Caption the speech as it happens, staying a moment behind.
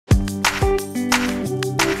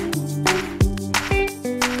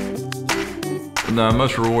The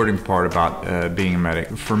most rewarding part about being a medic,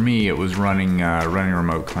 for me, it was running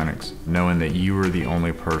remote clinics, knowing that you were the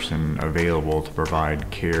only person available to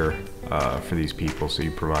provide care for these people, so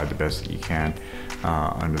you provide the best that you can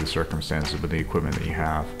under the circumstances with the equipment that you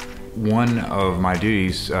have. One of my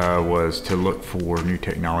duties was to look for new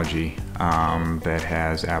technology that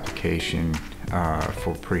has application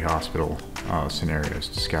for pre-hospital scenarios,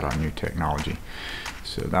 to scout out new technology.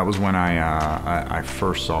 So that was when I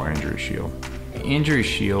first saw InjuryShield.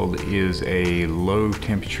 InjuryShield is a low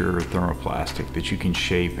temperature thermoplastic that you can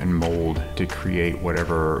shape and mold to create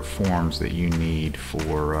whatever forms that you need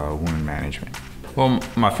for wound management. Well,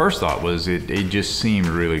 my first thought was it just seemed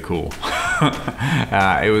really cool.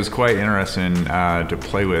 It was quite interesting to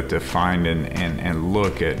play with, to find and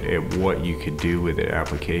look at what you could do with it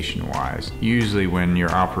application-wise. Usually when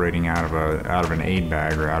you're operating out of an aid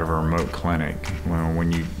bag or out of a remote clinic,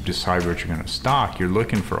 when you decide what you're going to stock, you're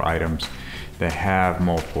looking for items that have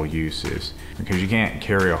multiple uses, because you can't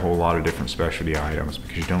carry a whole lot of different specialty items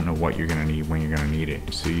because you don't know what you're going to need when you're going to need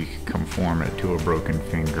it. So you can conform it to a broken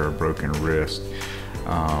finger, a broken wrist,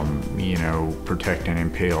 you know, protect an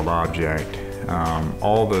impaled object,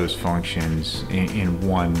 all those functions in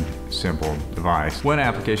one simple device. One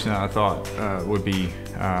application that I thought would be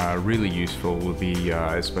really useful would be,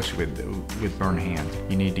 especially with burned hands.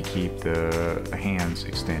 You need to keep the hands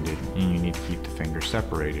extended and you need to keep the fingers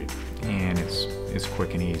separated, and it's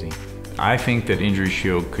quick and easy. I think that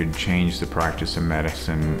InjuryShield could change the practice of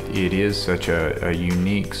medicine. It is such a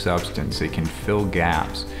unique substance. It can fill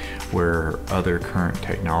gaps where other current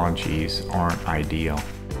technologies aren't ideal.